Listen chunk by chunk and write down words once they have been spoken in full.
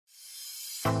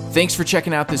Thanks for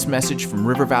checking out this message from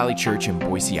River Valley Church in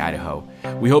Boise, Idaho.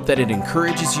 We hope that it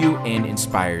encourages you and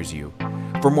inspires you.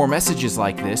 For more messages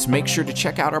like this, make sure to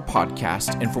check out our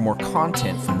podcast, and for more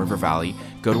content from River Valley,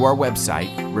 go to our website,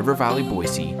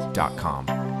 rivervalleyboise.com.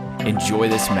 Enjoy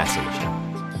this message.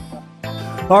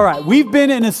 All right, we've been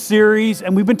in a series,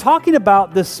 and we've been talking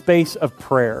about this space of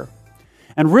prayer,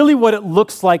 and really what it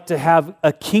looks like to have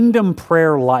a kingdom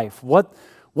prayer life, what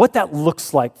that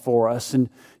looks like for us. And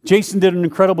Jason did an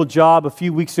incredible job a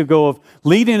few weeks ago of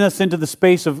leading us into the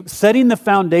space of setting the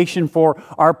foundation for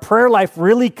our prayer life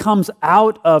really comes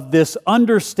out of this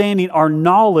understanding, our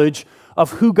knowledge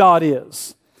of who God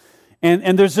is.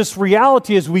 And there's this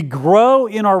reality as we grow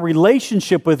in our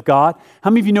relationship with God.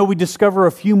 How many of you know we discover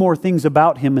a few more things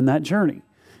about Him in that journey?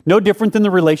 No different than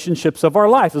the relationships of our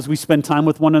life. As we spend time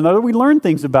with one another, we learn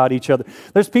things about each other.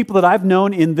 There's people that I've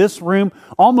known in this room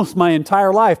almost my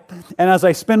entire life. And as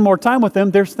I spend more time with them,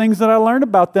 there's things that I learn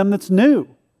about them that's new,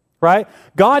 right?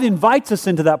 God invites us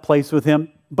into that place with Him.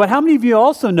 But how many of you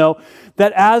also know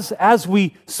that as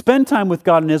we spend time with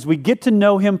God and as we get to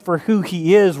know Him for who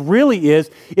He is, really is,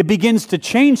 it begins to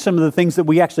change some of the things that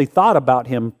we actually thought about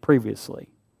Him previously.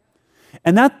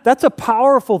 And that's a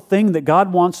powerful thing that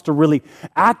God wants to really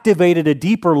activate at a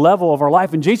deeper level of our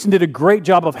life. And Jason did a great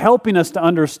job of helping us to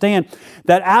understand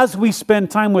that as we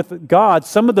spend time with God,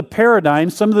 some of the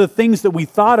paradigms, some of the things that we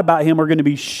thought about Him are going to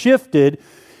be shifted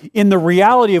in the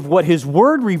reality of what His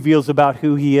Word reveals about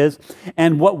who He is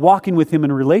and what walking with Him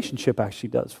in a relationship actually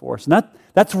does for us. And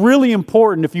that's really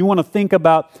important if you want to think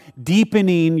about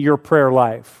deepening your prayer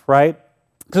life, right?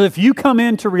 Because if you come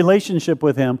into relationship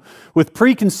with Him with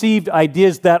preconceived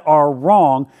ideas that are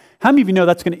wrong, how many of you know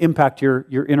that's going to impact your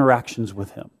interactions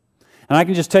with Him? And I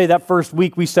can just tell you that first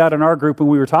week we sat in our group and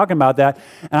we were talking about that,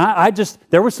 and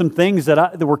there were some things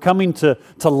that were coming to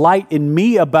light in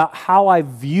me about how I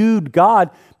viewed God,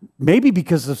 maybe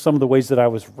because of some of the ways that I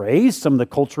was raised, some of the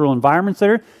cultural environments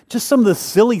there, just some of the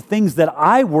silly things that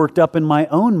I worked up in my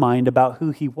own mind about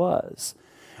who He was.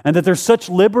 And that there's such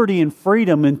liberty and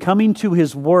freedom in coming to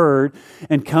His Word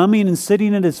and coming and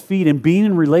sitting at His feet and being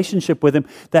in relationship with Him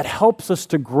that helps us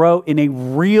to grow in a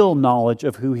real knowledge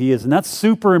of who He is. And that's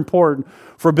super important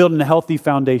for building a healthy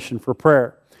foundation for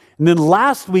prayer. And then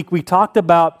last week we talked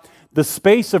about the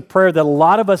space of prayer that a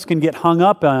lot of us can get hung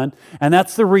up on, and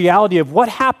that's the reality of what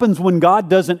happens when God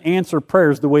doesn't answer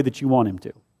prayers the way that you want Him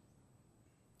to.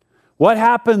 What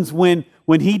happens when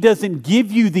He doesn't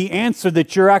give you the answer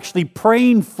that you're actually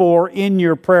praying for in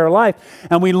your prayer life?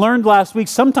 And we learned last week,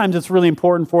 sometimes it's really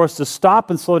important for us to stop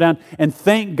and slow down and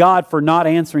thank God for not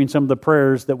answering some of the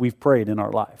prayers that we've prayed in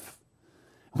our life.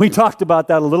 We talked about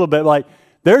that a little bit, like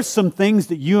there's some things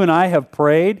that you and I have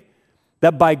prayed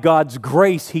that by God's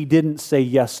grace He didn't say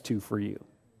yes to for you.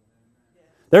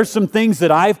 There's some things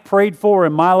that I've prayed for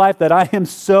in my life that I am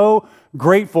so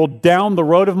grateful down the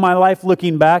road of my life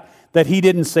looking back that He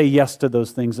didn't say yes to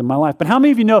those things in my life. But how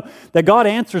many of you know that God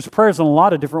answers prayers in a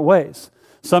lot of different ways?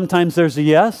 Sometimes there's a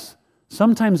yes,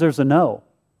 sometimes there's a no.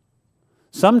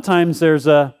 Sometimes there's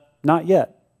a not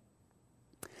yet.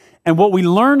 And what we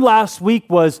learned last week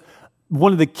was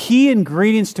one of the key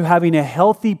ingredients to having a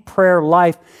healthy prayer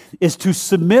life is to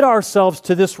submit ourselves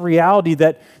to this reality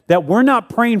that we're not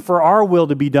praying for our will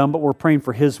to be done, but we're praying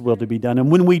for His will to be done. And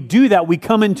when we do that, we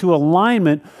come into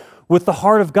alignment with the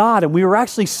heart of God. And we were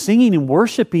actually singing and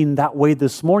worshiping that way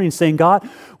this morning, saying, God,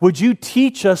 would you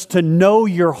teach us to know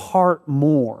your heart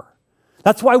more?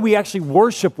 That's why we actually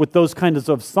worship with those kinds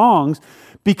of songs,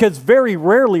 because very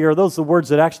rarely are those the words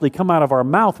that actually come out of our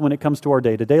mouth when it comes to our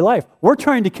day-to-day life. We're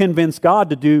trying to convince God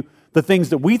to do the things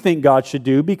that we think God should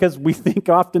do because we think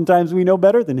oftentimes we know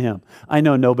better than Him. I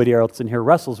know nobody else in here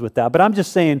wrestles with that, but I'm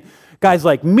just saying guys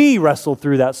like me wrestle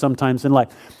through that sometimes in life.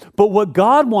 But what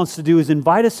God wants to do is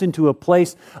invite us into a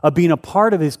place of being a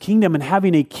part of His kingdom and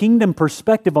having a kingdom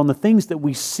perspective on the things that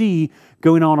we see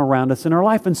going on around us in our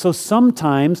life. And so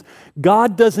sometimes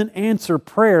God doesn't answer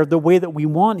prayer the way that we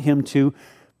want Him to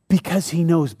because He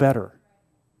knows better.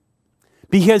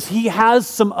 Because He has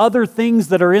some other things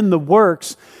that are in the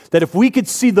works that if we could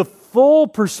see the full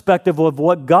perspective of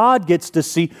what God gets to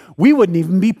see, we wouldn't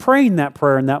even be praying that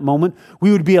prayer in that moment.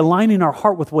 We would be aligning our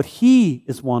heart with what He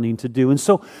is wanting to do. And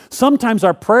so sometimes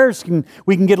our prayers,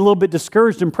 we can get a little bit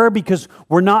discouraged in prayer because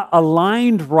we're not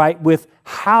aligned right with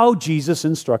how Jesus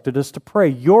instructed us to pray.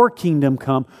 Your kingdom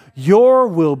come, your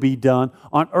will be done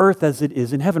on earth as it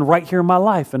is in heaven, right here in my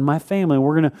life and my family. And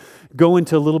we're going to go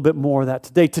into a little bit more of that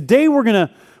today. Today we're going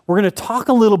to talk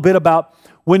a little bit about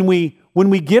when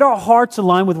we get our hearts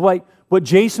aligned with what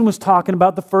Jason was talking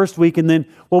about the first week, and then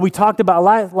what we talked about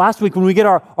last week, when we get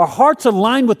our hearts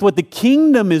aligned with what the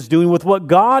kingdom is doing, with what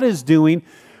God is doing,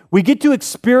 we get to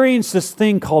experience this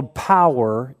thing called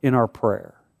power in our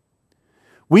prayer.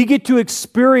 We get to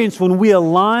experience when we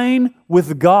align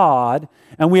with God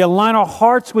and we align our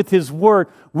hearts with His Word,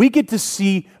 we get to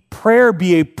see prayer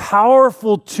be a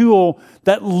powerful tool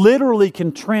that literally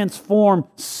can transform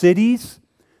cities,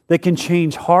 that can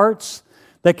change hearts,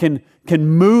 that can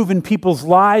move in people's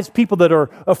lives, people that are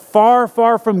far,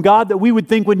 far from God, that we would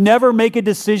think would never make a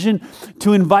decision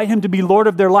to invite Him to be Lord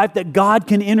of their life, that God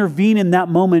can intervene in that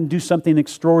moment and do something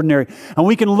extraordinary. And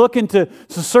we can look into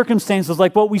circumstances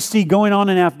like what we see going on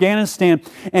in Afghanistan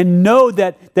and know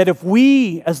that if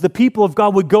we, as the people of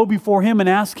God, would go before Him and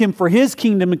ask Him for His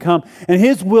kingdom to come and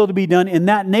His will to be done in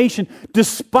that nation,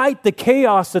 despite the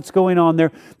chaos that's going on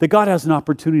there, that God has an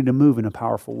opportunity to move in a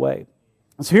powerful way.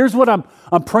 So here's what I'm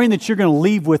praying that you're going to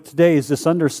leave with today, is this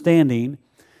understanding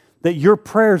that your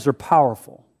prayers are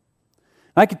powerful.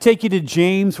 I could take you to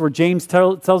James, where James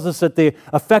tells us that the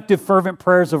effective, fervent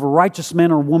prayers of a righteous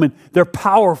man or woman, they're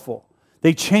powerful.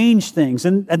 They change things,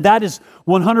 and that is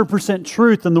 100%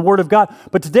 truth in the Word of God.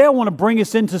 But today I want to bring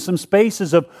us into some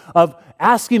spaces of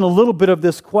asking a little bit of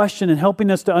this question and helping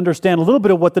us to understand a little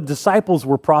bit of what the disciples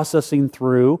were processing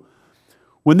through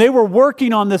when they were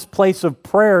working on this place of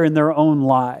prayer in their own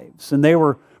lives, and they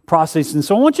were processing.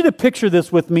 So I want you to picture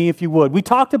this with me, if you would. We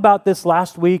talked about this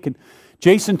last week, and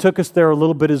Jason took us there a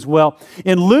little bit as well.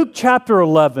 In Luke chapter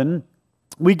 11,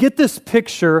 we get this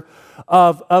picture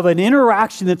of an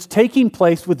interaction that's taking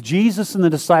place with Jesus and the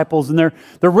disciples, and they're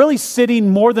really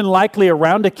sitting more than likely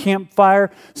around a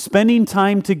campfire, spending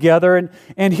time together.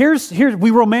 And here's we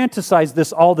romanticize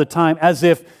this all the time, as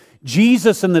if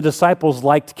Jesus and the disciples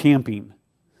liked camping.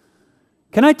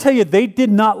 Can I tell you, they did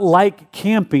not like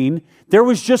camping. There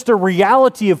was just a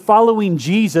reality of following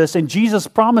Jesus, and Jesus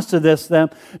promised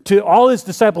to all His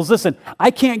disciples, listen, I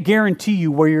can't guarantee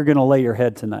you where you're going to lay your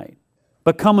head tonight,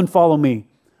 but come and follow me.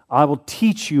 I will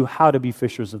teach you how to be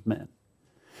fishers of men.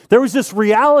 There was this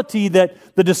reality that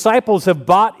the disciples have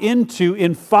bought into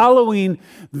in following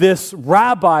this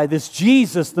rabbi, this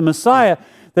Jesus, the Messiah,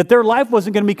 that their life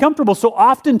wasn't going to be comfortable. So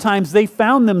oftentimes they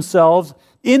found themselves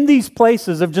in these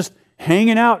places of just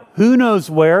hanging out, who knows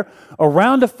where,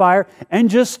 around a fire, and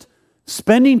just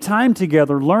spending time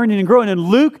together, learning and growing. And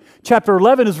Luke chapter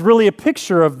 11 is really a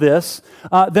picture of this,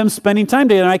 them spending time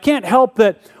together. And I can't help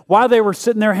that while they were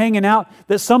sitting there hanging out,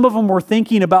 that some of them were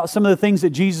thinking about some of the things that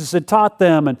Jesus had taught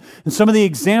them and some of the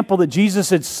example that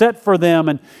Jesus had set for them.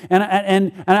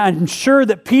 And I'm sure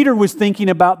that Peter was thinking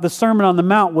about the Sermon on the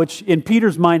Mount, which in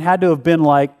Peter's mind had to have been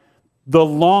like the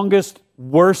longest,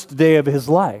 worst day of his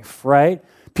life, right?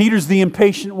 Peter's the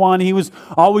impatient one. He was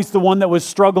always the one that was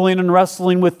struggling and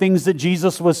wrestling with things that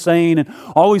Jesus was saying and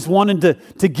always wanted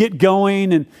to get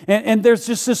going. And there's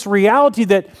just this reality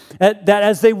that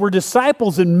as they were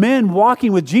disciples and men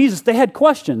walking with Jesus, they had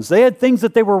questions. They had things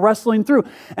that they were wrestling through.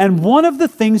 And one of the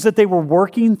things that they were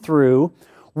working through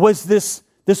was this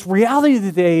reality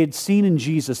that they had seen in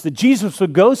Jesus, that Jesus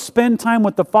would go spend time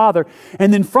with the Father,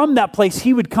 and then from that place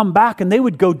He would come back and they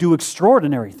would go do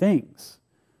extraordinary things.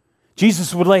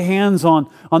 Jesus would lay hands on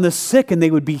the sick and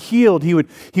they would be healed. He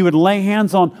would lay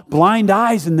hands on blind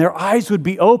eyes and their eyes would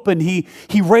be open. He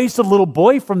raised a little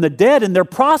boy from the dead, and they're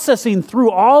processing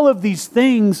through all of these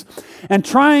things and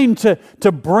trying to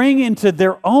bring into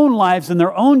their own lives and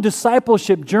their own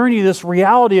discipleship journey this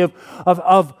reality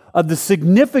of the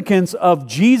significance of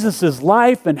Jesus'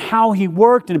 life and how He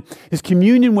worked and His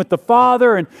communion with the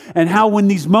Father and how when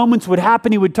these moments would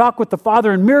happen, He would talk with the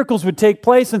Father and miracles would take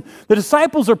place. And the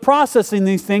disciples are processing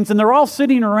these things and they're all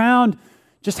sitting around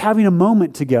just having a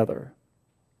moment together.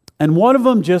 And one of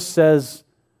them just says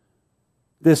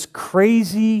this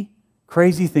crazy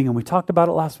thing, and we talked about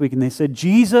it last week, and they said,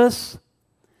 Jesus,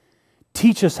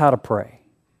 teach us how to pray.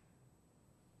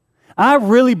 I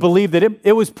really believe that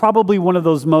it was probably one of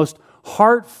those most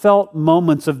heartfelt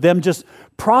moments of them just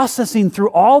processing through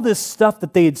all this stuff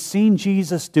that they had seen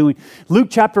Jesus doing. Luke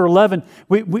chapter 11,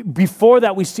 before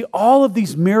that we see all of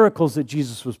these miracles that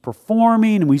Jesus was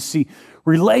performing, and we see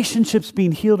relationships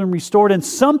being healed and restored, and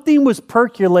something was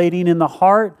percolating in the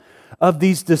heart of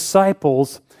these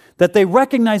disciples that they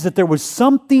recognized that there was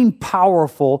something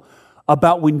powerful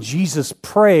about when Jesus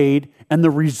prayed and the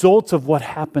results of what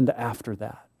happened after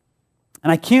that.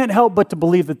 And I can't help but to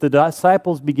believe that the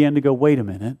disciples began to go, wait a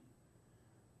minute,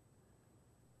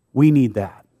 we need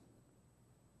that.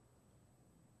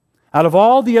 Out of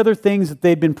all the other things that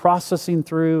they'd been processing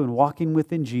through and walking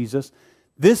within Jesus,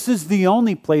 this is the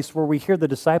only place where we hear the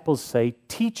disciples say,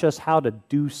 teach us how to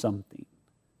do something.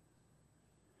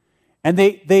 And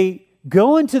they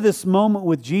go into this moment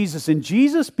with Jesus, and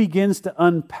Jesus begins to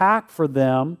unpack for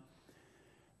them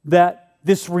that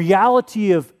this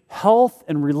reality of health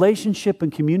and relationship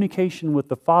and communication with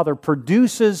the Father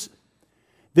produces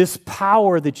this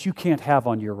power that you can't have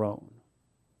on your own.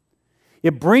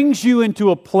 It brings you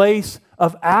into a place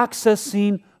of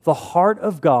accessing the heart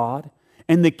of God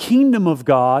and the kingdom of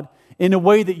God in a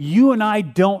way that you and I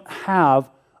don't have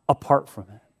apart from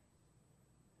it.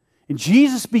 And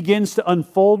Jesus begins to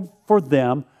unfold for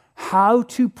them how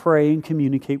to pray and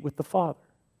communicate with the Father.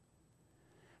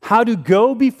 How to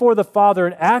go before the Father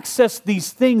and access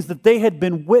these things that they had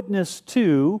been witness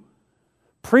to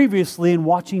previously in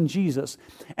watching Jesus.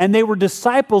 And they were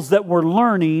disciples that were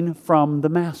learning from the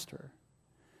Master.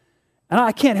 And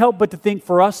I can't help but to think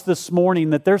for us this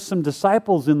morning that there's some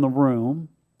disciples in the room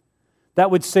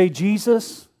that would say,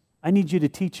 Jesus, I need you to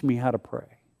teach me how to pray.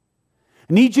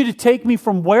 I need you to take me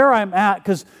from where I'm at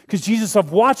because Jesus,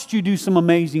 I've watched you do some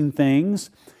amazing things.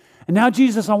 And now,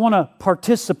 Jesus, I want to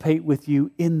participate with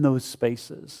you in those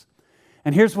spaces.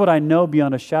 And here's what I know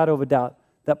beyond a shadow of a doubt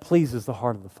that pleases the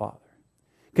heart of the Father.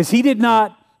 Because He did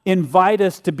not invite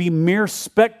us to be mere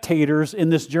spectators in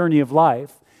this journey of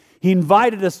life. He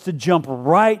invited us to jump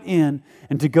right in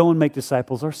and to go and make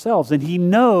disciples ourselves. And He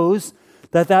knows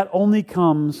that that only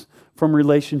comes from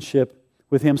relationship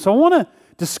with Him. So I want to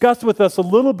discuss with us a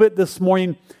little bit this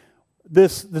morning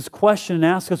this question and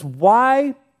ask us,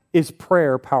 why is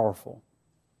prayer powerful?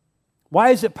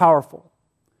 Why is it powerful?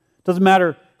 Doesn't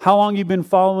matter how long you've been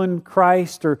following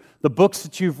Christ or the books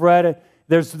that you've read.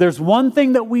 There's one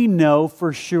thing that we know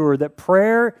for sure, that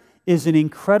prayer is an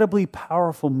incredibly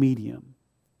powerful medium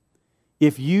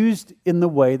if used in the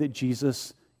way that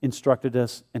Jesus instructed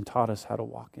us and taught us how to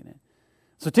walk in it.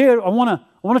 So today I want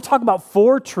to talk about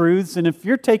 4 truths, and if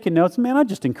you're taking notes, man, I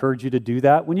just encourage you to do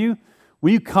that. When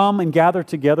you come and gather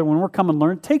together, when we're coming and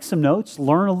learn, take some notes,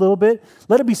 learn a little bit.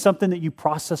 Let it be something that you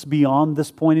process beyond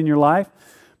this point in your life.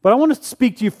 But I want to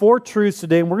speak to you 4 truths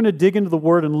today, and we're going to dig into the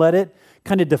Word and let it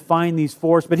kind of define these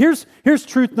for us. But here's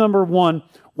truth number 1.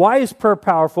 Why is prayer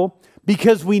powerful?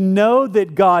 Because we know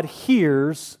that God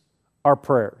hears our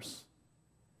prayers.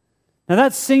 Now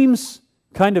that seems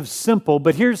kind of simple,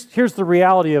 but here's the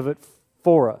reality of it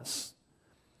for us.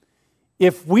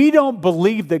 If we don't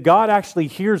believe that God actually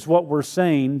hears what we're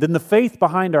saying, then the faith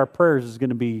behind our prayers is going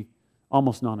to be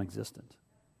almost non-existent.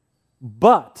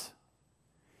 But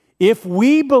if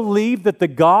we believe that the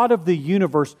God of the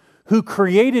universe, who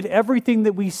created everything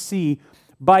that we see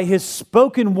by His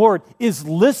spoken word, is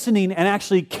listening and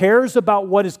actually cares about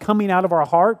what is coming out of our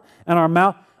heart and our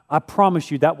mouth, I promise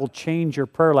you that will change your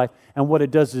prayer life. And what it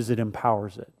does is it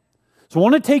empowers it. So I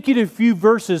want to take you to a few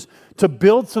verses to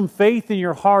build some faith in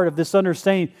your heart of this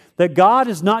understanding that God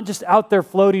is not just out there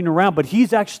floating around, but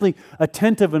He's actually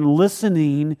attentive and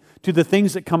listening to the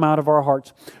things that come out of our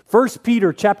hearts. 1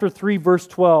 Peter chapter 3, verse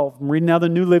 12, I'm reading now the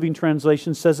New Living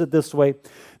Translation, says it this way: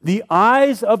 "The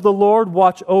eyes of the Lord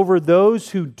watch over those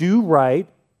who do right,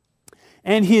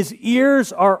 and His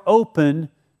ears are open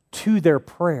to their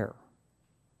prayer."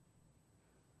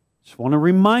 Just want to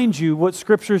remind you what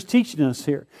Scripture is teaching us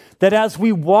here. That as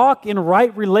we walk in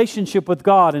right relationship with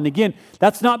God, and again,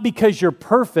 that's not because you're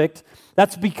perfect,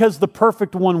 that's because the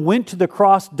perfect one went to the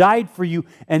cross, died for you,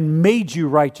 and made you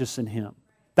righteous in Him.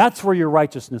 That's where your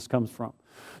righteousness comes from.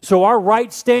 So our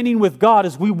right standing with God,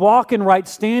 as we walk in right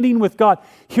standing with God,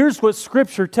 here's what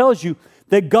Scripture tells you,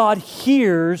 that God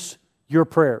hears your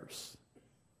prayers.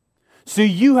 So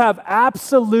you have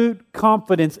absolute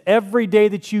confidence every day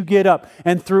that you get up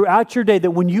and throughout your day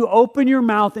that when you open your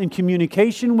mouth in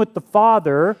communication with the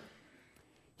Father,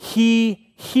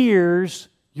 He hears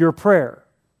your prayer.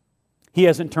 He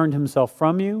hasn't turned Himself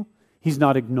from you. He's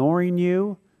not ignoring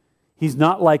you. He's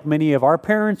not like many of our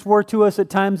parents were to us at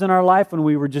times in our life when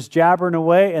we were just jabbering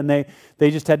away and they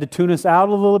just had to tune us out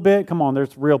a little bit. Come on,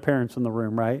 there's real parents in the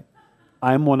room, right?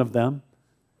 I'm one of them.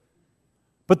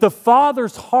 But the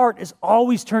Father's heart is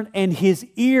always turned, and His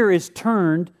ear is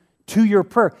turned to your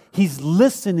prayer. He's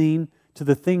listening to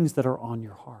the things that are on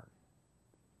your heart.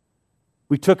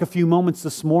 We took a few moments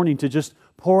this morning to just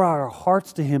pour out our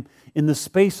hearts to Him in the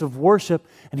space of worship.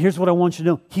 And here's what I want you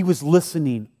to know. He was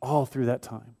listening all through that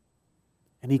time.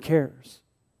 And He cares.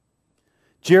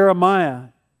 Jeremiah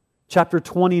chapter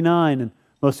 29. And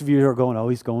most of you are going, oh,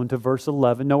 he's going to verse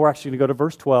 11. No, we're actually going to go to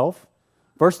verse 12.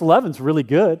 Verse 11 is really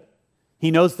good. He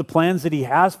knows the plans that He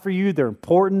has for you. They're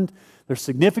important. They're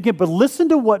significant. But listen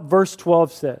to what verse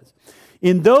 12 says.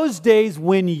 In those days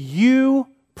when you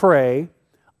pray,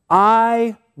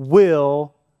 I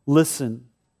will listen.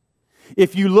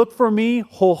 If you look for me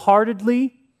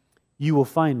wholeheartedly, you will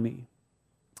find me.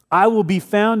 I will be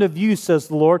found of you, says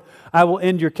the Lord. I will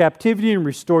end your captivity and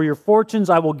restore your fortunes.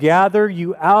 I will gather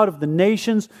you out of the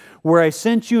nations where I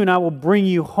sent you, and I will bring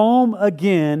you home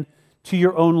again to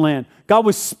your own land. God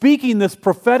was speaking this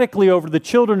prophetically over the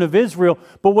children of Israel,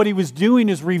 but what He was doing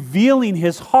is revealing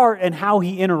His heart and how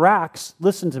He interacts,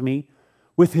 listen to me,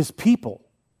 with His people.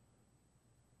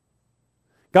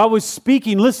 God was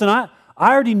speaking, listen, I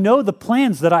already know the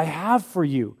plans that I have for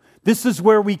you. This is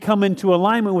where we come into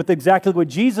alignment with exactly what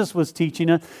Jesus was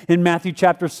teaching us in Matthew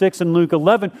chapter 6 and Luke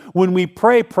 11. When we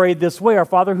pray this way, Our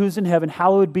Father who's in heaven,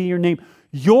 hallowed be your name.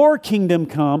 Your kingdom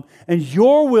come and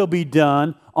your will be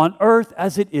done on earth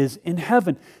as it is in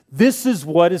heaven. This is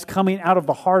what is coming out of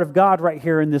the heart of God right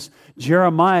here in this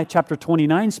Jeremiah chapter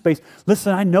 29 space.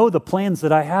 Listen, I know the plans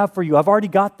that I have for you. I've already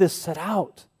got this set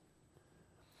out.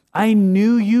 I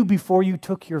knew you before you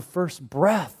took your first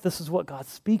breath. This is what God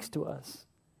speaks to us.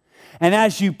 And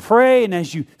as you pray and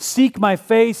as you seek my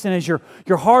face and as your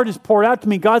heart is poured out to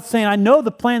me, God's saying, I know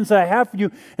the plans that I have for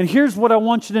you. And here's what I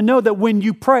want you to know, that when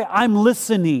you pray, I'm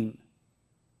listening.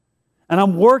 And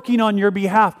I'm working on your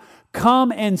behalf.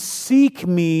 Come and seek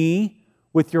me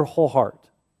with your whole heart.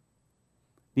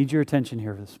 Need your attention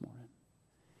here this morning.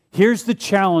 Here's the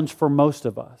challenge for most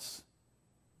of us.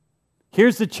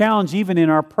 Here's the challenge even in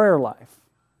our prayer life.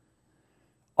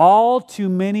 All too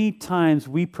many times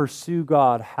we pursue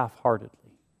God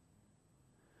half-heartedly.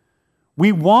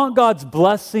 We want God's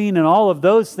blessing and all of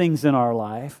those things in our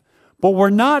life, but we're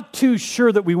not too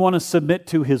sure that we want to submit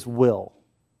to His will.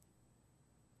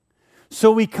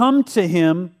 So we come to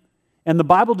Him, and the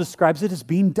Bible describes it as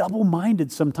being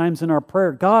double-minded sometimes in our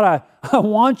prayer. God, I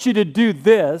want you to do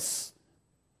this,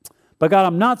 but God,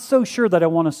 I'm not so sure that I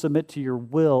want to submit to your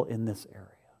will in this area.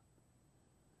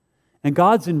 And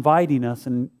God's inviting us,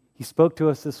 and He spoke to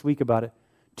us this week about it,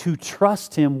 to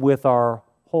trust Him with our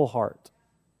whole heart.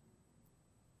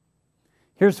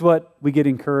 Here's what we get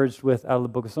encouraged with out of the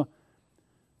book of Psalms.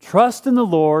 Trust in the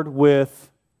Lord with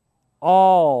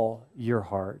all your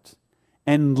heart,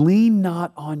 and lean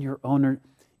not on your own.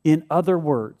 In other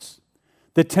words,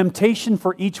 the temptation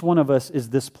for each one of us is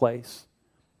this place.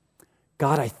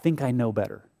 God, I think I know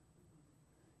better.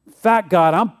 In fact,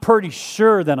 God, I'm pretty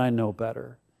sure that I know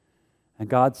better. And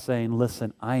God's saying,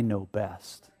 listen, I know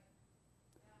best.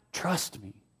 Trust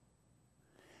me.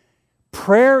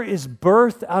 Prayer is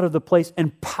birthed out of the place,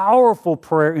 and powerful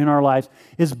prayer in our lives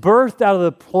is birthed out of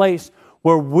the place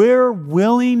where we're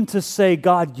willing to say,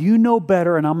 God, you know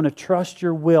better, and I'm going to trust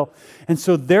your will. And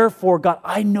so therefore, God,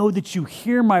 I know that you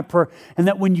hear my prayer, and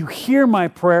that when you hear my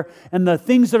prayer and the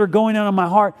things that are going on in my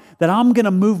heart, that I'm going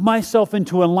to move myself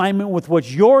into alignment with what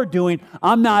you're doing.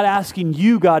 I'm not asking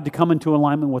you, God, to come into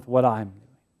alignment with what I'm doing.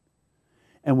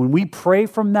 And when we pray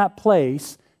from that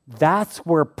place, that's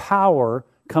where power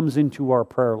comes into our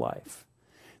prayer life.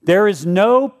 There is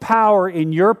no power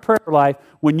in your prayer life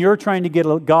when you're trying to get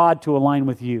God to align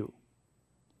with you.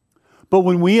 But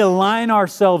when we align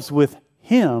ourselves with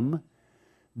Him,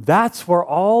 that's where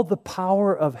all the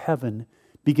power of heaven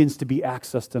begins to be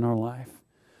accessed in our life.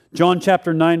 John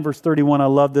chapter 9, verse 31, I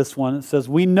love this one. It says,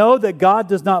 we know that God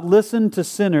does not listen to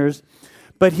sinners,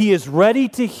 but He is ready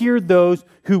to hear those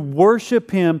who worship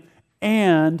Him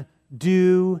and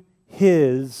do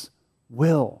His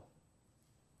will.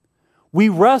 We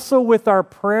wrestle with our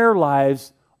prayer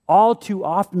lives all too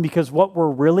often because what we're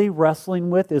really wrestling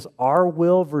with is our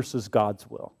will versus God's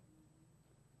will.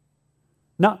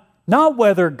 Not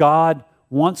whether God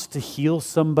wants to heal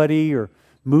somebody or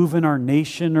move in our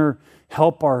nation or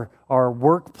help our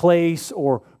workplace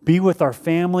or be with our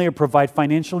family or provide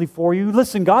financially for you.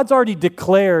 Listen, God's already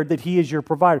declared that He is your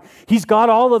provider. He's got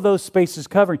all of those spaces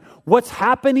covering. What's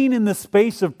happening in the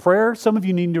space of prayer, some of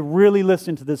you need to really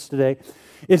listen to this today,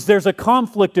 is there's a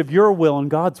conflict of your will and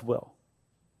God's will.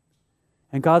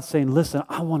 And God's saying, listen,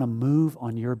 I want to move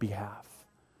on your behalf.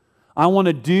 I want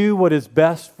to do what is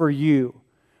best for you.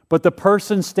 But the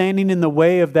person standing in the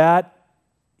way of that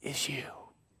is you.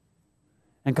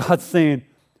 And God's saying,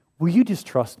 will you just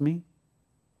trust me?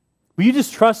 Will you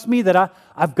just trust me that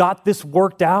I've got this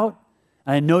worked out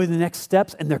and I know the next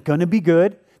steps and they're going to be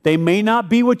good. They may not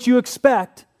be what you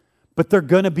expect, but they're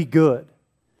going to be good.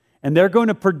 And they're going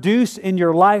to produce in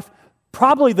your life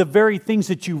probably the very things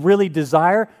that you really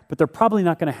desire, but they're probably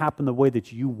not going to happen the way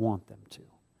that you want them to.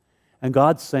 And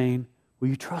God's saying, will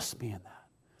you trust me in that?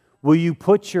 Will you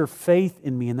put your faith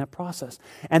in me in that process?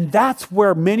 And that's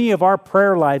where many of our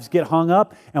prayer lives get hung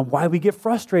up and why we get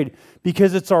frustrated.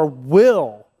 Because it's our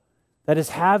will that is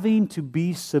having to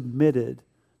be submitted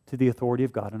to the authority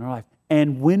of God in our life.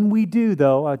 And when we do,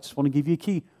 though, I just want to give you a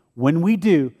key. When we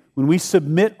do, when we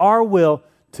submit our will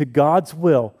to God's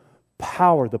will,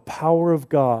 the power of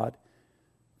God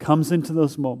comes into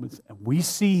those moments, and we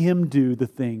see Him do the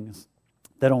things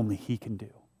that only He can do.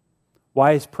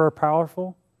 Why is prayer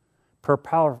powerful? Prayer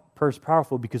is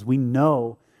powerful because we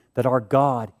know that our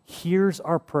God hears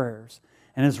our prayers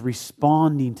and is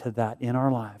responding to that in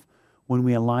our life when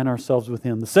we align ourselves with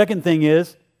Him. The second thing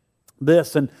is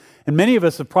this, and many of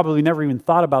us have probably never even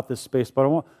thought about this space, but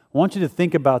I want you to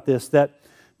think about this,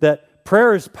 that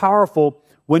prayer is powerful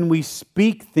when we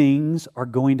speak things are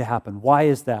going to happen. Why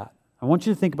is that? I want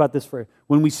you to think about this for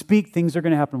when we speak, things are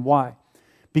going to happen. Why?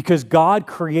 Because God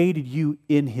created you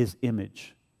in His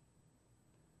image.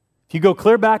 If you go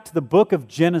clear back to the book of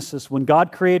Genesis, when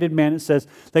God created man, it says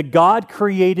that God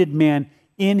created man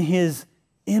in His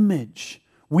image.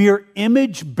 We are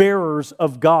image bearers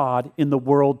of God in the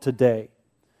world today.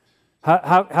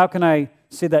 How can I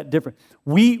say that different?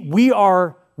 We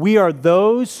are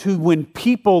those who, when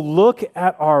people look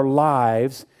at our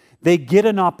lives, they get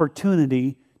an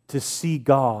opportunity to see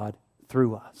God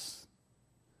through us.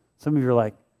 Some of you are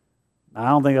like, I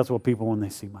don't think that's what people when they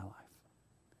see my life.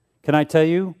 Can I tell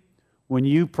you, when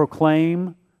you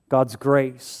proclaim God's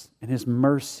grace and His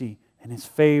mercy and His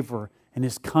favor and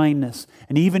His kindness,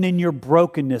 and even in your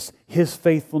brokenness, His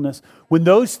faithfulness, when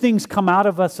those things come out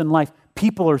of us in life,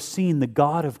 people are seeing the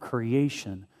God of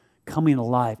creation coming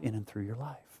alive in and through your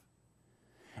life.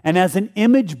 And as an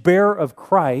image bearer of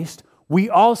Christ, we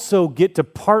also get to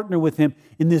partner with Him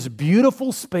in this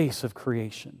beautiful space of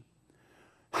creation.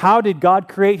 How did God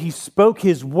create? He spoke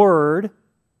His word,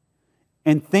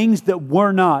 and things that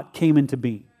were not came into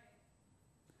being.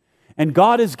 And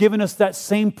God has given us that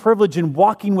same privilege in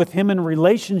walking with Him in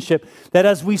relationship, that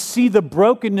as we see the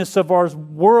brokenness of our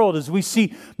world, as we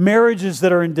see marriages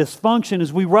that are in dysfunction,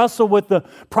 as we wrestle with the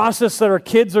process that our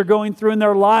kids are going through in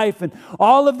their life, and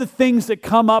all of the things that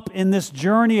come up in this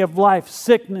journey of life,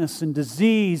 sickness and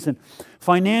disease and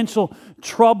financial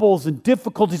troubles and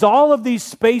difficulties, all of these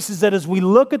spaces, that as we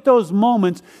look at those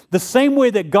moments, the same way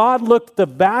that God looked at the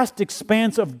vast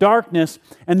expanse of darkness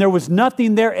and there was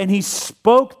nothing there and He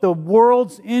spoke the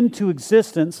worlds into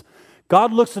existence,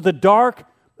 God looks at the dark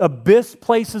abyss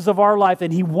places of our life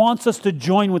and He wants us to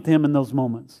join with Him in those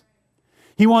moments.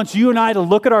 He wants you and I to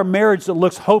look at our marriage that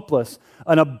looks hopeless,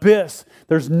 an abyss.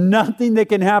 There's nothing that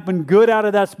can happen good out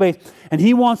of that space. And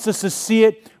He wants us to see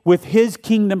it with His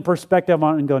kingdom perspective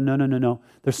on it and go, no.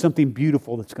 There's something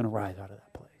beautiful that's going to rise out of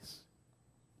that place.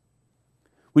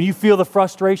 When you feel the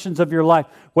frustrations of your life,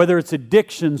 whether it's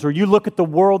addictions or you look at the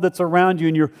world that's around you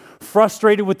and you're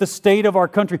frustrated with the state of our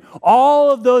country, all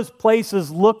of those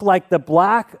places look like the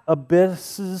black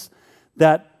abysses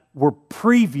that were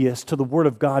previous to the Word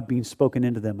of God being spoken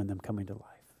into them and them coming to life.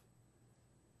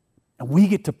 And we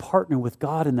get to partner with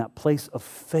God in that place of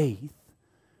faith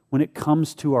when it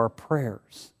comes to our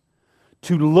prayers.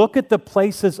 To look at the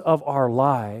places of our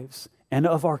lives and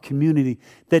of our community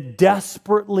that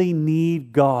desperately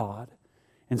need God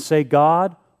and say,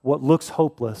 God, what looks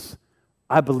hopeless,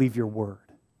 I believe your word.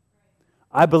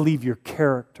 I believe your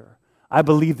character. I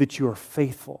believe that you are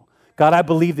faithful. God, I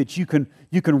believe that you can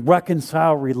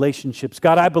reconcile relationships.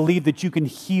 God, I believe that you can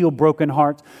heal broken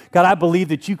hearts. God, I believe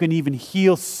that you can even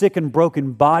heal sick and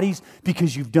broken bodies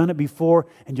because you've done it before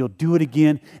and you'll do it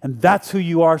again. And that's who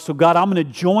you are. So God, I'm going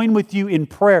to join with you in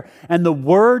prayer and the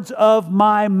words of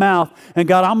my mouth. And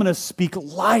God, I'm going to speak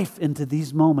life into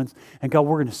these moments. And God,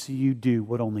 we're going to see you do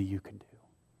what only you can do.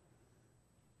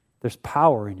 There's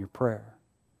power in your prayer.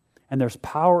 And there's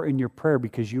power in your prayer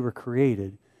because you were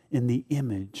created in the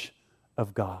image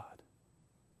of God.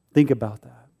 Think about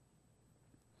that.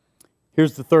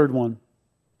 Here's the third one.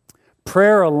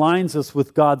 Prayer aligns us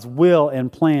with God's will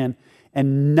and plan,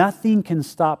 and nothing can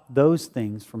stop those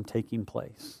things from taking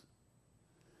place.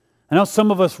 I know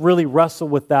some of us really wrestle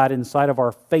with that inside of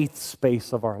our faith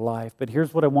space of our life, but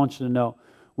here's what I want you to know.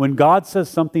 When God says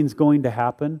something's going to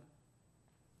happen,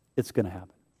 it's going to happen.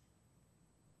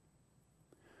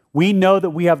 We know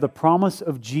that we have the promise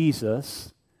of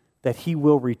Jesus that He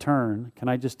will return. Can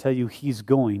I just tell you, He's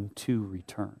going to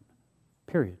return.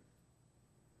 Period.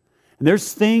 And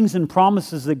there's things and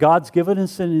promises that God's given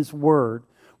us in His Word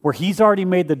where He's already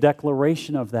made the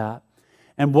declaration of that.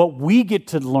 And what we get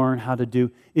to learn how to do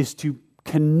is to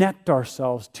connect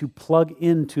ourselves, to plug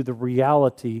into the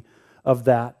reality of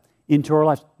that into our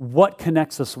lives. What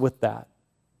connects us with that?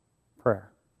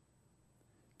 Prayer.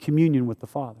 Communion with the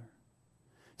Father.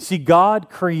 See, God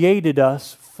created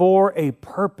us for a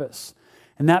purpose,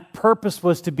 and that purpose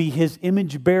was to be His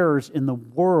image bearers in the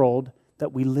world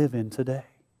that we live in today.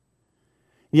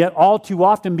 Yet all too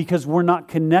often, because we're not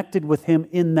connected with Him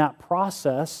in that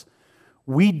process,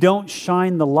 we don't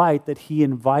shine the light that He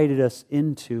invited us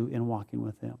into in walking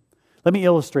with Him. Let me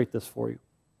illustrate this for you.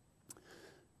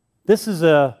 This is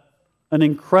an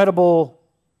incredible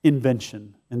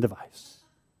invention and device.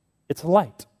 It's a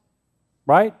light,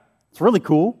 right? It's really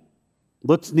cool.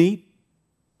 Looks neat.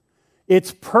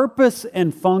 Its purpose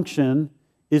and function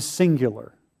is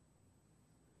singular.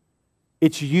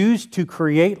 It's used to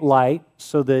create light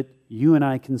so that you and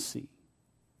I can see,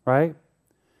 right?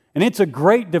 And it's a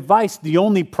great device. The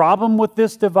only problem with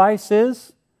this device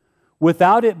is,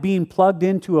 without it being plugged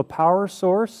into a power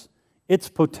source, its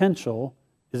potential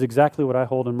is exactly what I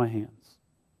hold in my hands.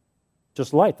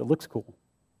 Just light that looks cool.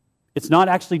 It's not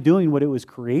actually doing what it was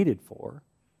created for.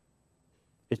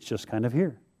 It's just kind of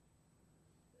here.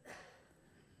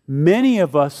 Many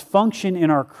of us function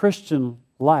in our Christian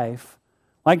life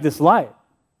like this light.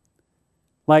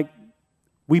 Like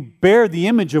we bear the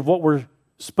image of what we're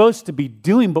supposed to be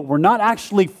doing, but we're not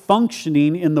actually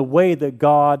functioning in the way that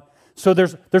God. So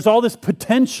there's all this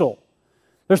potential.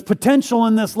 There's potential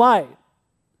in this light.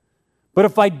 But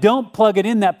if I don't plug it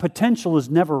in, that potential is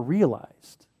never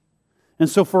realized. And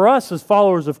so for us as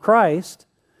followers of Christ,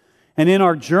 and in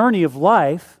our journey of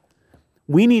life,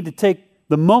 we need to take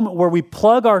the moment where we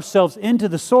plug ourselves into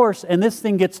the source and this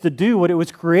thing gets to do what it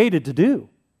was created to do.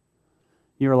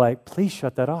 You're like, please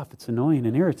shut that off. It's annoying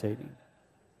and irritating.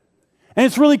 And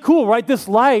it's really cool, right? This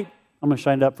light, I'm going to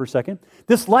shine it up for a second.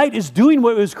 This light is doing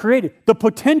what it was created. The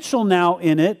potential now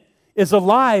in it is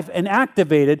alive and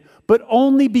activated, but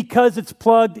only because it's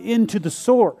plugged into the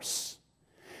source.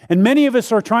 And many of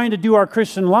us are trying to do our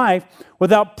Christian life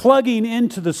without plugging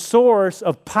into the source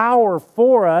of power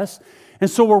for us. And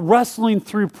so we're wrestling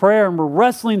through prayer and we're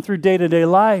wrestling through day-to-day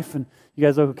life. And you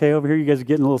guys okay over here? You guys are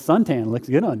getting a little suntan. It looks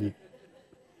good on you.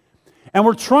 And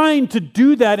we're trying to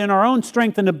do that in our own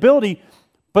strength and ability,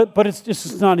 but it's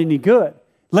just not any good.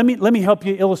 Let me help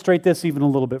you illustrate this even a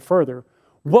little bit further.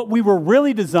 What we were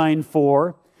really designed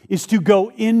for is to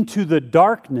go into the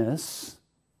darkness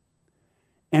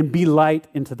and be light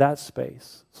into that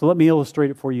space. So let me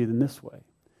illustrate it for you in this way.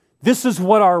 This is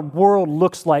what our world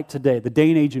looks like today, the day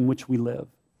and age in which we live.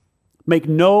 Make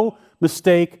no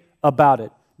mistake about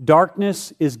it.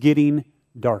 Darkness is getting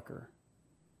darker.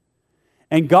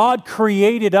 And God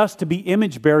created us to be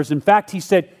image bearers. In fact, He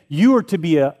said, you are to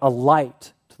be a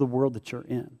light to the world that you're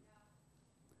in.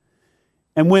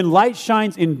 And when light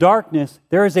shines in darkness,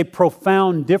 there is a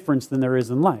profound difference than there is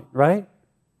in light, right?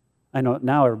 I know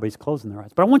now everybody's closing their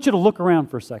eyes, but I want you to look around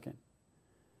for a second.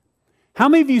 How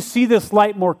many of you see this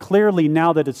light more clearly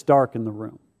now that it's dark in the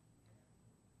room?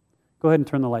 Go ahead and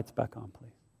turn the lights back on,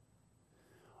 please.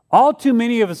 All too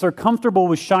many of us are comfortable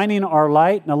with shining our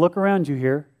light. Now look around you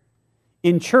here.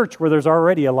 In church where there's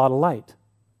already a lot of light.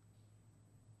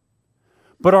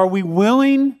 But are we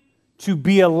willing to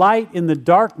be a light in the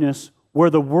darkness where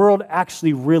the world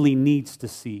actually really needs to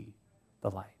see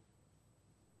the light?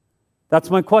 That's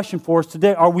my question for us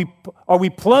today. Are we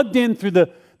plugged in through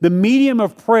the medium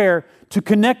of prayer to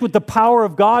connect with the power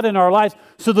of God in our lives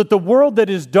so that the world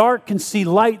that is dark can see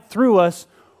light through us?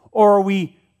 Or are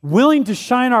we willing to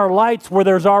shine our lights where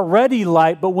there's already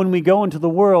light, but when we go into the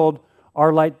world,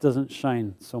 our light doesn't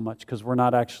shine so much because we're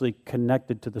not actually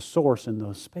connected to the source in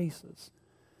those spaces?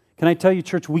 Can I tell you,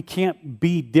 church, we can't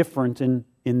be different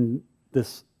in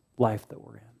this life that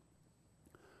we're in.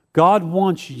 God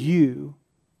wants you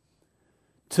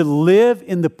to live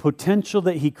in the potential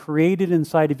that He created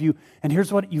inside of you. And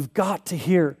here's what you've got to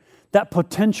hear. That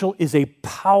potential is a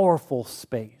powerful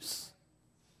space.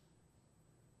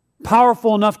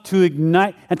 Powerful enough to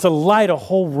ignite and to light a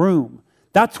whole room.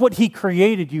 That's what He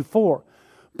created you for.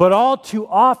 But all too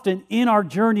often in our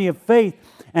journey of faith,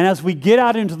 and as we get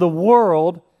out into the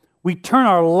world, we turn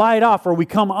our light off or we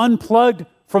come unplugged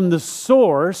from the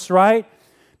source, right?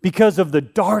 Because of the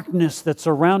darkness that's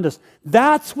around us.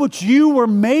 That's what you were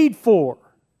made for,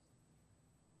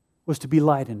 was to be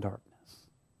light in darkness.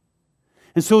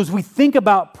 And so as we think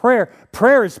about prayer,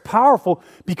 prayer is powerful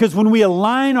because when we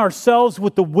align ourselves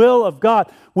with the will of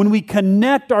God, when we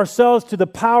connect ourselves to the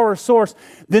power source,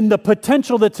 then the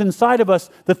potential that's inside of us,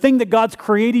 the thing that God's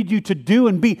created you to do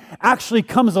and be, actually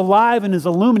comes alive and is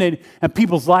illuminated, and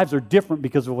people's lives are different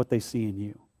because of what they see in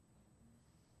you.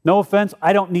 No offense,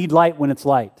 I don't need light when it's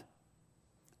light.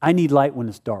 I need light when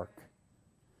it's dark.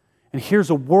 And here's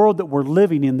a world that we're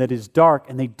living in that is dark,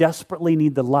 and they desperately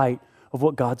need the light of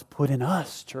what God's put in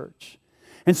us, church.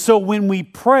 And so when we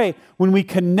pray, when we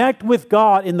connect with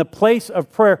God in the place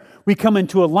of prayer, we come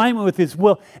into alignment with His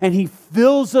will, and He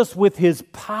fills us with His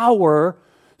power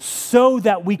so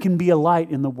that we can be a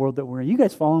light in the world that we're in. You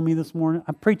guys following me this morning?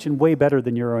 I'm preaching way better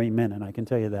than your amen, and I can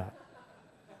tell you that.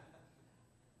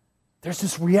 There's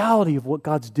this reality of what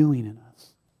God's doing in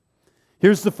us.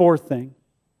 Here's the fourth thing.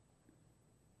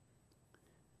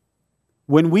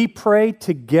 when we pray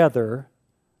together,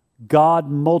 God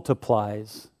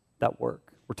multiplies that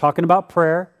work. We're talking about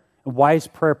prayer, and why is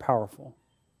prayer powerful?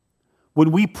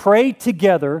 When we pray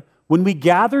together, when we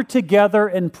gather together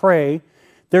and pray,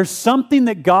 there's something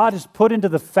that God has put into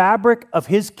the fabric of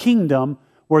His kingdom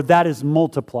where that is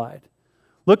multiplied.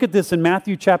 Look at this in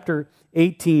Matthew chapter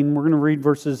 18. We're going to read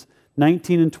verses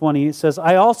 19 and 20. It says,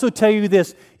 I also tell you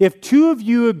this, if two of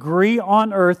you agree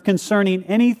on earth concerning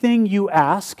anything you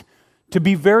ask, to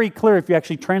be very clear, if you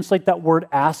actually translate that word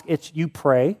ask, it's you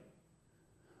pray.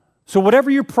 So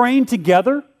whatever you're praying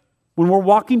together, when we're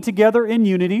walking together in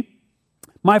unity,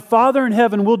 my Father in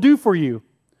heaven will do for you.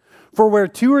 For where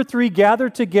two or three gather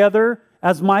together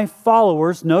as my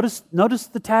followers, notice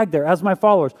the tag there, as my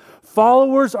followers.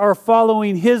 Followers are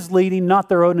following His leading, not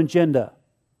their own agenda.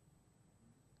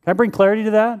 Can I bring clarity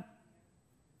to that?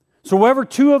 So wherever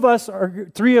two of us or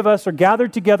three of us are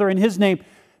gathered together in His name,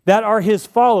 that are His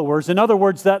followers. In other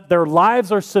words, that their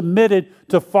lives are submitted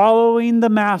to following the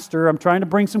Master. I'm trying to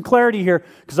bring some clarity here,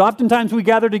 because oftentimes we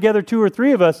gather together, two or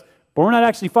three of us, but we're not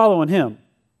actually following Him.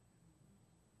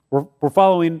 We're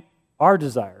following our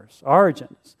desires, our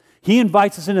agendas. He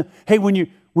invites us in. Hey, when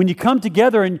you come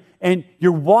together and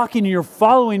you're walking and you're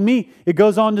following me, it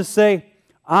goes on to say,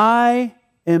 I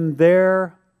am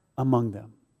there among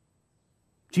them.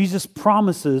 Jesus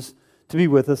promises to be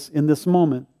with us in this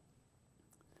moment.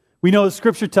 We know the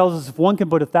Scripture tells us if one can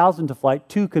put 1,000 to flight,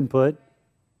 two can put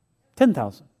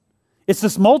 10,000. It's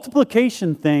this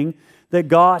multiplication thing that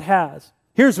God has.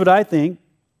 Here's what I think.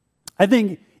 I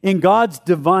think in God's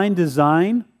divine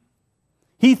design,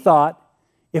 He thought,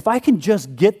 if I can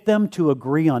just get them to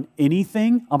agree on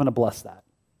anything, I'm going to bless that.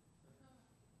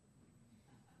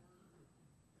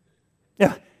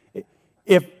 Yeah.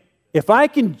 If I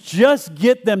can just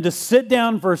get them to sit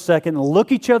down for a second and look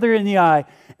each other in the eye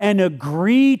and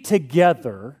agree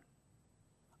together,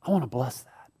 I want to bless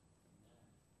that.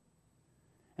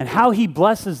 And how He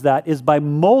blesses that is by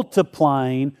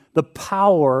multiplying the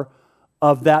power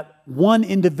of that one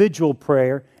individual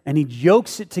prayer, and He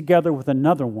yokes it together with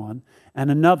another one,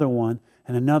 and another one,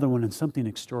 and another one, and something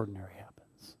extraordinary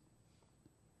happens.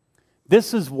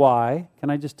 This is why, can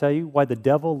I just tell you, why the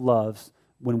devil loves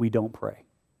when we don't pray.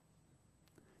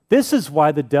 This is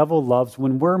why the devil loves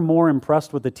when we're more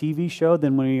impressed with a TV show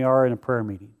than when we are in a prayer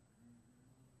meeting.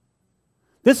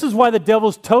 This is why the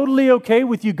devil's totally okay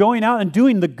with you going out and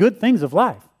doing the good things of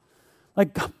life.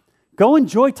 Like, go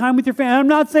enjoy time with your family. I'm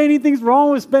not saying anything's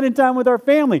wrong with spending time with our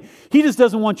family. He just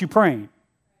doesn't want you praying.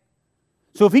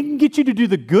 So if he can get you to do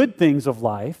the good things of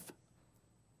life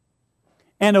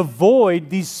and avoid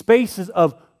these spaces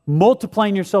of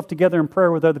multiplying yourself together in prayer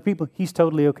with other people, he's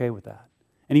totally okay with that.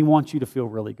 And he wants you to feel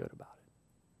really good about it.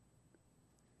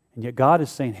 And yet God is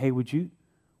saying, hey, would you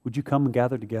come and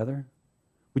gather together?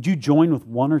 Would you join with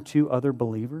one or two other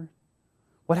believers?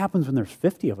 What happens when there's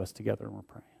 50 of us together and we're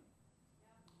praying?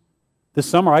 This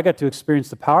summer, I got to experience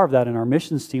the power of that in our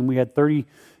missions team. We had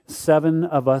 37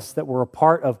 of us that were a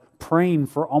part of praying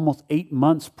for almost 8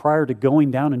 months prior to going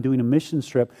down and doing a mission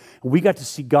trip. And we got to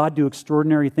see God do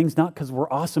extraordinary things, not because we're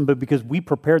awesome, but because we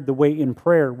prepared the way in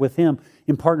prayer with Him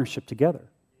in partnership together.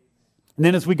 And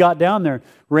then as we got down there,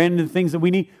 ran into things that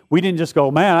we need, we didn't just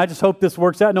go, man, I just hope this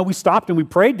works out. No, we stopped and we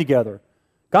prayed together.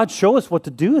 God, show us what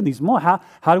to do in these moments.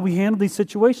 How do we handle these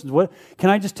situations? What can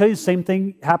I just tell you? The same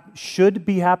thing should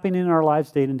be happening in our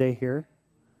lives day to day here.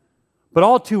 But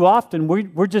all too often,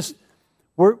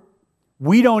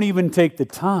 we don't even take the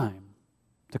time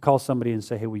to call somebody and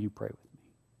say, hey, will you pray with me?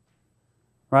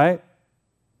 Right?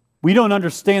 We don't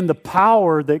understand the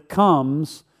power that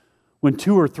comes when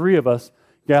 2 or 3 of us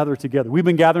gather together. We've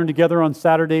been gathering together on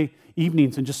Saturday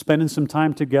evenings and just spending some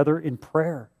time together in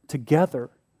prayer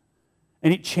together.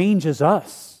 And it changes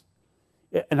us.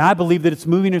 And I believe that it's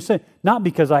moving us, not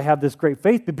because I have this great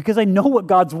faith, but because I know what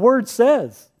God's Word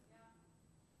says.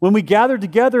 When we gather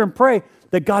together and pray,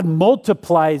 that God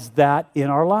multiplies that in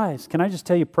our lives. Can I just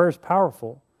tell you, prayer is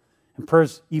powerful. And prayer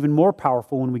is even more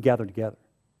powerful when we gather together.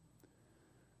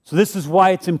 So this is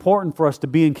why it's important for us to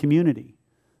be in community.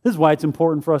 This is why it's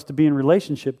important for us to be in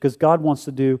relationship, because God wants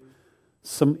to do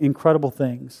some incredible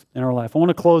things in our life. I want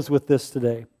to close with this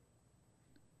today.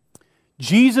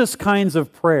 Jesus' kinds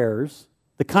of prayers,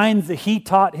 the kinds that He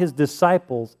taught His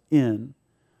disciples in,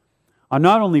 are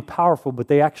not only powerful, but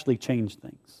they actually change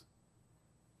things.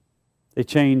 They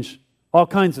change all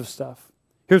kinds of stuff.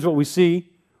 Here's what we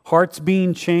see. Hearts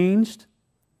being changed,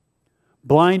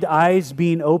 blind eyes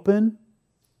being opened,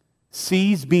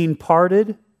 seas being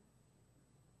parted,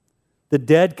 the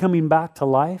dead coming back to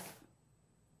life,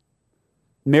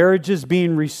 marriages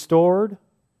being restored,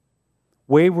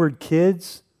 wayward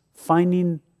kids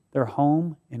finding their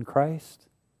home in Christ.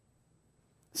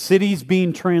 Cities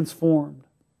being transformed.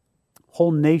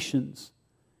 Whole nations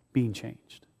being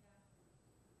changed.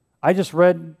 I just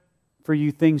read for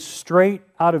you things straight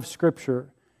out of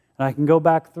Scripture, and I can go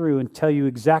back through and tell you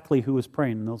exactly who was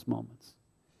praying in those moments.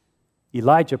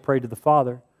 Elijah prayed to the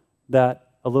Father that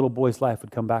a little boy's life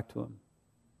would come back to him,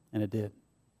 and it did.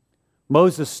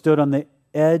 Moses stood on the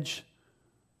edge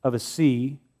of a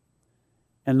sea,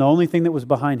 and the only thing that was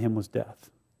behind him was death.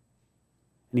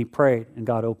 And he prayed, and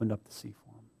God opened up the sea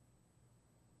for him.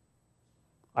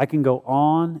 I can go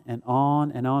on and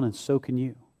on and on, and so can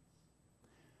you.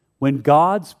 When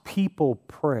God's people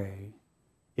pray,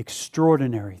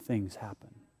 extraordinary things happen.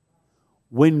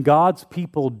 When God's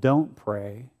people don't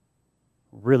pray,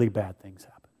 really bad things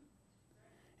happen.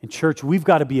 In church, we've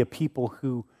got to be a people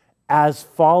who, as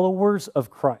followers of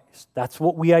Christ, that's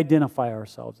what we identify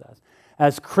ourselves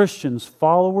as Christians,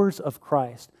 followers of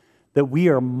Christ, that we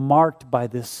are marked by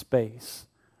this space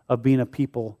of being a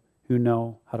people who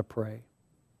know how to pray.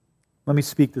 Let me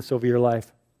speak this over your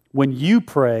life. When you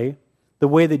pray the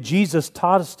way that Jesus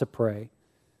taught us to pray,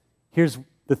 here's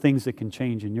the things that can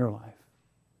change in your life.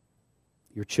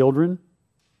 Your children,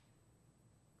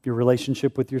 your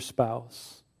relationship with your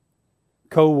spouse,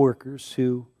 co-workers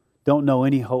who don't know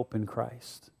any hope in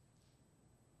Christ,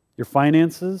 your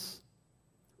finances,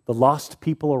 the lost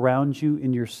people around you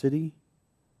in your city,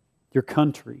 your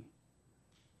country,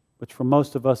 which for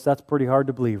most of us, that's pretty hard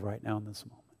to believe right now in this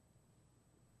moment.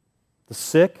 The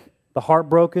sick, the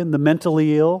heartbroken, the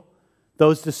mentally ill,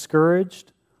 those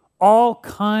discouraged, all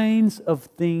kinds of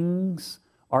things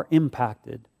are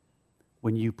impacted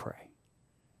when you pray.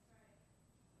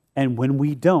 And when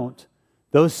we don't,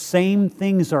 those same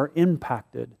things are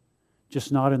impacted,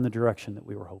 just not in the direction that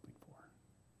we were hoping for.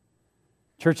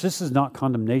 Church, this is not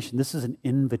condemnation. This is an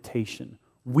invitation.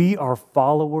 We are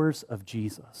followers of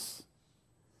Jesus.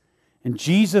 And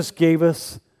Jesus gave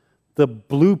us the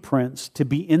blueprints to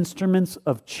be instruments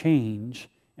of change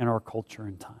in our culture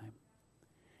and time.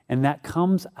 And that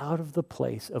comes out of the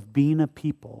place of being a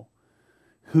people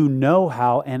who know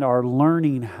how and are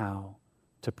learning how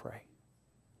to pray.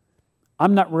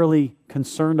 I'm not really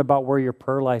concerned about where your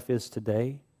prayer life is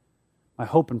today. My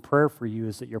hope and prayer for you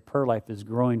is that your prayer life is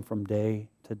growing from day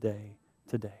to day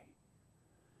to day.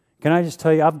 Can I just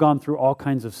tell you, I've gone through all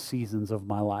kinds of seasons of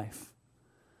my life.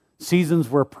 Seasons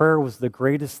where prayer was the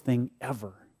greatest thing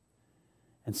ever.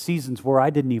 And seasons where I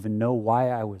didn't even know why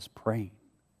I was praying.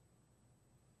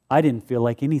 I didn't feel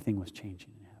like anything was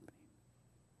changing and happening.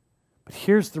 But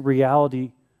here's the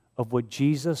reality of what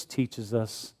Jesus teaches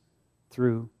us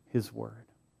through His Word.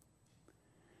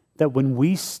 That when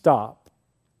we stop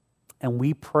and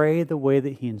we pray the way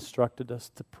that He instructed us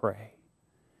to pray,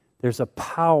 there's a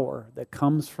power that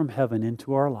comes from heaven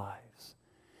into our lives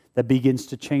that begins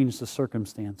to change the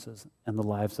circumstances and the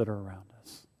lives that are around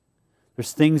us.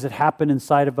 There's things that happen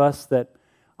inside of us that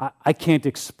I can't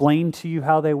explain to you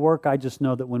how they work. I just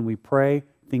know that when we pray,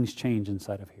 things change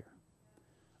inside of here.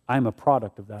 I'm a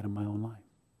product of that in my own life.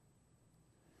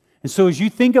 And so as you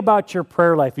think about your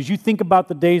prayer life, as you think about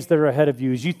the days that are ahead of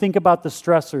you, as you think about the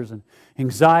stressors and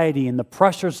anxiety and the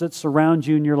pressures that surround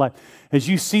you in your life, as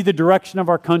you see the direction of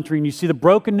our country and you see the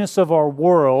brokenness of our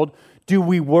world, do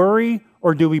we worry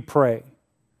or do we pray?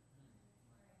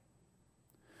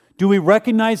 Do we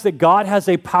recognize that God has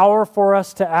a power for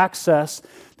us to access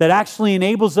that actually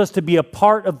enables us to be a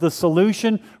part of the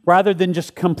solution rather than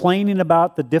just complaining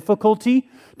about the difficulty?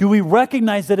 Do we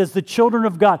recognize that as the children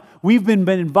of God, we've been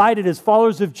invited as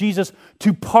followers of Jesus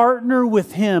to partner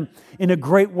with Him in a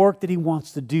great work that He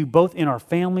wants to do, both in our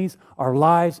families, our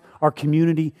lives, our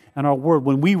community, and our world?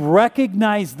 When we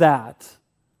recognize that,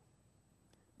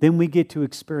 then we get to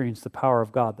experience the power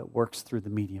of God that works through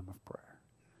the medium of prayer.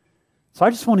 So I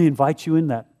just want to invite you in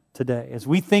that today. As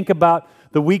we think about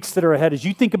the weeks that are ahead, as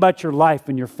you think about your life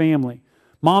and your family,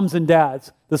 moms and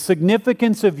dads, the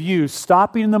significance of you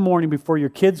stopping in the morning before your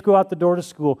kids go out the door to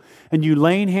school and you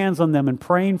laying hands on them and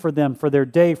praying for them, for their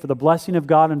day, for the blessing of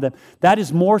God on them, that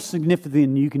is more significant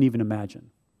than you can even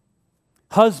imagine.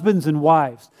 Husbands and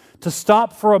wives, to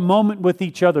stop for a moment with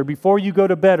each other before you go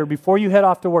to bed or before you head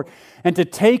off to work and to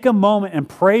take a moment and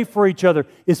pray for each other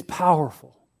is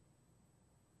powerful.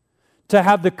 To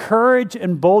have the courage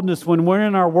and boldness when we're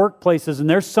in our workplaces and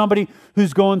there's somebody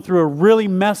who's going through a really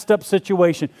messed up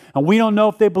situation and we don't know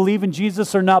if they believe in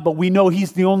Jesus or not, but we know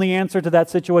He's the only answer to that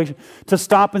situation, to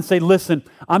stop and say, listen,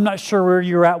 I'm not sure where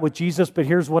you're at with Jesus, but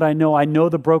here's what I know. I know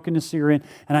the brokenness you're in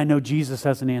and I know Jesus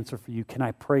has an answer for you. Can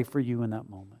I pray for you in that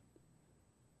moment?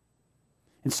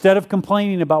 Instead of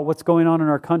complaining about what's going on in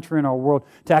our country and our world,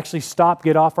 to actually stop,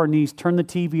 get off our knees, turn the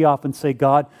TV off and say,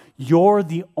 God, you're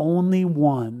the only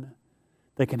one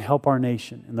that can help our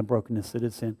nation in the brokenness that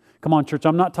it's in. Come on, church,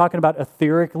 I'm not talking about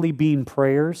etherically being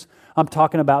prayers. I'm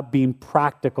talking about being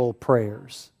practical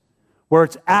prayers, where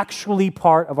it's actually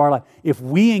part of our life. If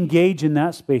we engage in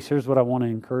that space, here's what I want to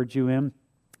encourage you in.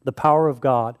 The power of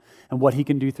God and what He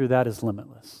can do through that is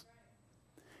limitless.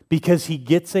 Because He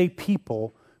gets a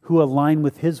people who align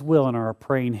with His will and are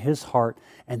praying His heart,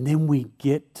 and then we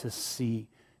get to see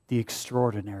the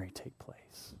extraordinary take place.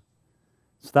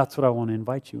 So that's what I want to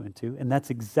invite you into, and that's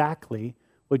exactly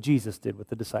what Jesus did with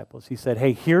the disciples. He said,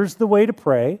 hey, here's the way to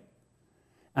pray,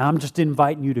 and I'm just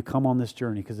inviting you to come on this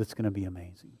journey because it's going to be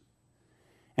amazing.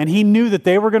 And He knew that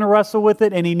they were going to wrestle with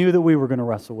it, and He knew that we were going to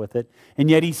wrestle with it, and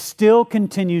yet He still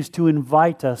continues to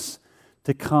invite us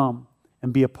to come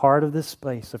and be a part of this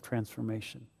space of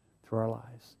transformation through our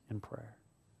lives in prayer.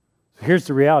 So here's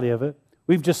the reality of it.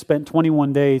 We've just spent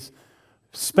 21 days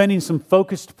spending some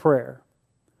focused prayer.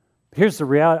 But here's the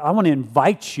reality. I want to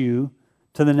invite you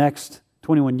to the next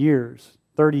 21 years,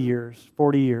 30 years,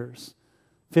 40 years,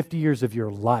 50 years of your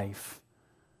life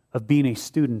of being a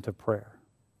student of prayer,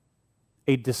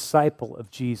 a disciple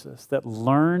of Jesus that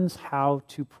learns how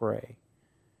to pray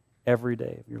every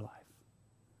day of your life,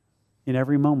 in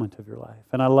every moment of your life.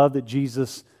 And I love that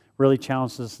Jesus really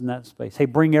challenges us in that space. Hey,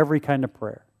 bring every kind of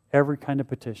prayer, every kind of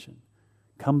petition.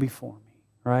 Come before me,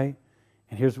 right?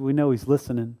 And here's what we know. He's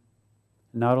listening.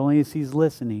 Not only is He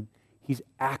listening, He's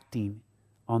acting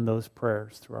on those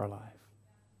prayers through our life.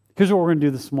 Here's what we're going to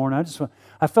do this morning.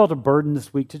 I felt a burden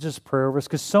this week to just pray over us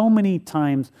because so many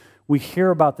times we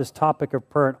hear about this topic of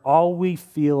prayer and all we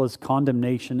feel is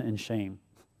condemnation and shame.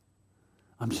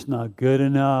 I'm just not good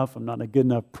enough. I'm not a good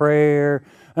enough prayer.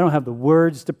 I don't have the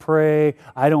words to pray.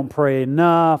 I don't pray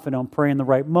enough. I don't pray in the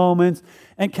right moments.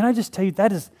 And can I just tell you,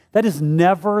 that is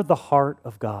never the heart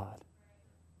of God.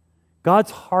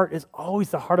 God's heart is always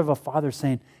the heart of a father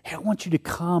saying, hey, I want you to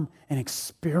come and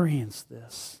experience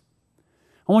this.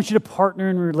 I want you to partner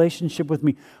in a relationship with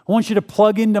me. I want you to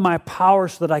plug into my power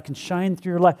so that I can shine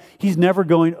through your life. He's never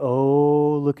going,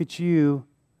 oh, look at you.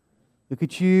 Look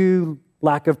at you,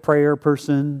 lack of prayer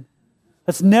person.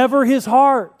 That's never His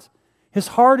heart. His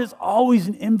heart is always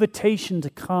an invitation to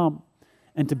come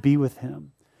and to be with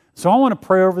Him. So I want to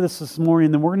pray over this morning,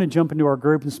 and then we're going to jump into our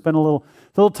group and spend a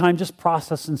little time just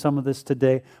processing some of this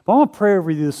today. But I want to pray over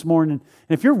you this morning.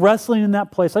 And if you're wrestling in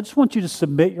that place, I just want you to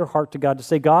submit your heart to God, to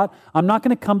say, God, I'm not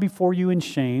going to come before you in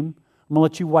shame. I'm going to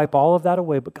let you wipe all of that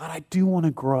away. But God, I do want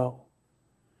to grow.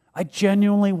 I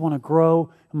genuinely want to grow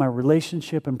in my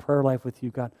relationship and prayer life with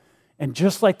you, God. And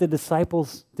just like the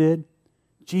disciples did,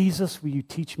 Jesus, will you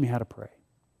teach me how to pray?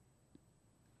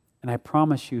 And I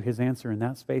promise you His answer in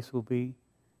that space will be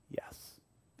yes.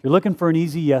 If you're looking for an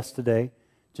easy yes today,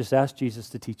 just ask Jesus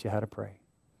to teach you how to pray,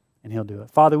 and He'll do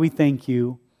it. Father, we thank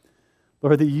you,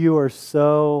 Lord, that you are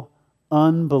so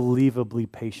unbelievably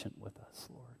patient with us,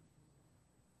 Lord.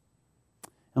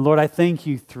 And Lord, I thank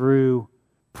you through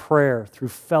prayer, through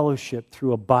fellowship,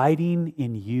 through abiding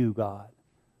in you, God.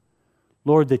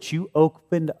 Lord, that you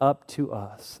opened up to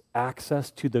us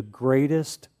access to the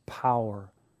greatest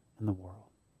power in the world.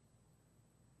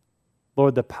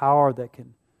 Lord, the power that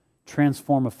can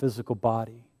transform a physical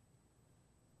body.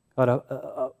 God,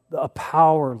 a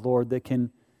power, Lord, that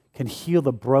can heal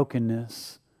the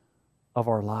brokenness of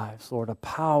our lives. Lord, a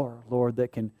power, Lord,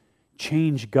 that can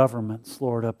change governments.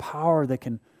 Lord, a power that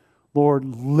can, Lord,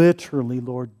 literally,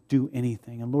 Lord, do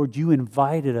anything. And Lord, you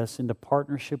invited us into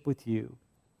partnership with you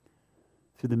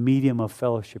through the medium of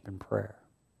fellowship and prayer.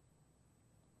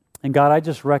 And God, I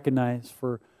just recognize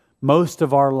for most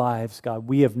of our lives, God,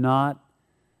 we have not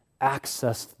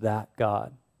accessed that,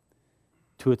 God,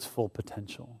 to its full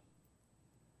potential.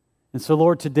 And so,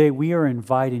 Lord, today we are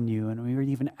inviting you and we are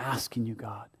even asking you,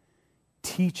 God,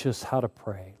 teach us how to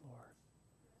pray, Lord.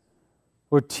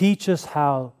 Lord, teach us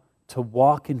how to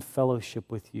walk in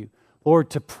fellowship with you. Lord,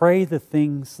 to pray the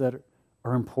things that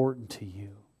are important to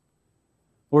you.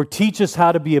 Lord, teach us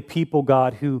how to be a people,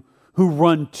 God, who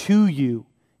run to you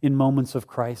in moments of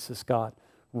crisis, God,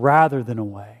 rather than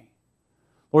away.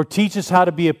 Lord, teach us how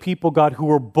to be a people, God, who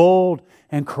are bold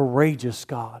and courageous,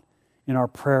 God, in our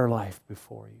prayer life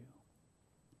before you.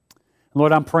 And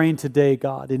Lord, I'm praying today,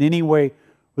 God, in any way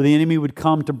where the enemy would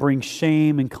come to bring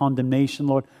shame and condemnation,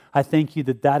 Lord, I thank you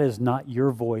that that is not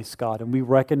your voice, God, and we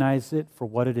recognize it for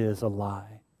what it is, a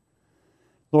lie.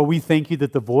 Lord, we thank you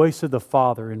that the voice of the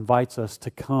Father invites us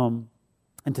to come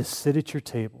and to sit at your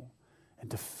table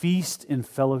and to feast in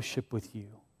fellowship with you.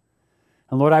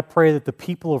 And Lord, I pray that the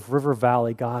people of River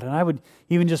Valley, God, and I would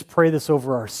even just pray this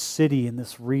over our city in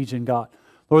this region, God,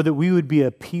 Lord, that we would be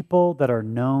a people that are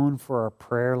known for our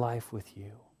prayer life with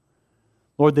you.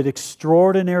 Lord, that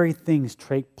extraordinary things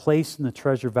take place in the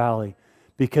Treasure Valley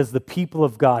because the people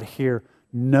of God here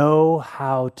know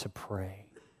how to pray.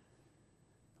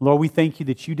 Lord, we thank you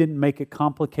that you didn't make it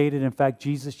complicated. In fact,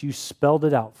 Jesus, you spelled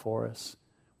it out for us.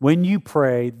 When you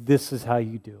pray, this is how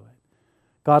you do it.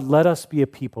 God, let us be a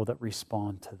people that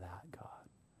respond to that, God.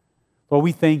 Lord,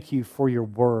 we thank you for your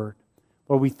word.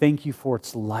 Lord, we thank you for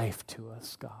its life to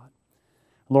us, God.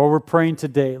 Lord, we're praying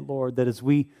today, Lord, that as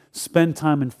we spend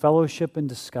time in fellowship and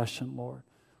discussion,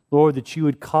 Lord, that you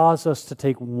would cause us to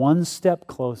take one step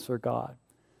closer, God,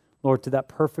 Lord, to that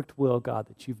perfect will, God,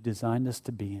 that you've designed us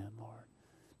to be in, Lord,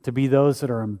 to be those that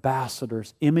are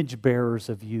ambassadors, image bearers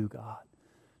of you, God,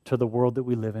 to the world that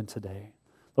we live in today.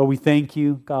 Lord, we thank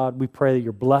you, God. We pray that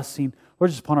your blessing,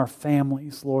 Lord, just upon our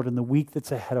families, Lord, in the week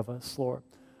that's ahead of us, Lord,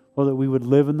 that we would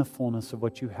live in the fullness of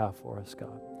what you have for us,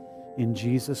 God. In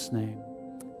Jesus' name,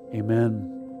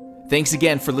 amen. Thanks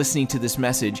again for listening to this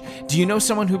message. Do you know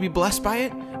someone who'd be blessed by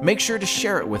it? Make sure to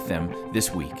share it with them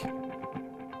this week.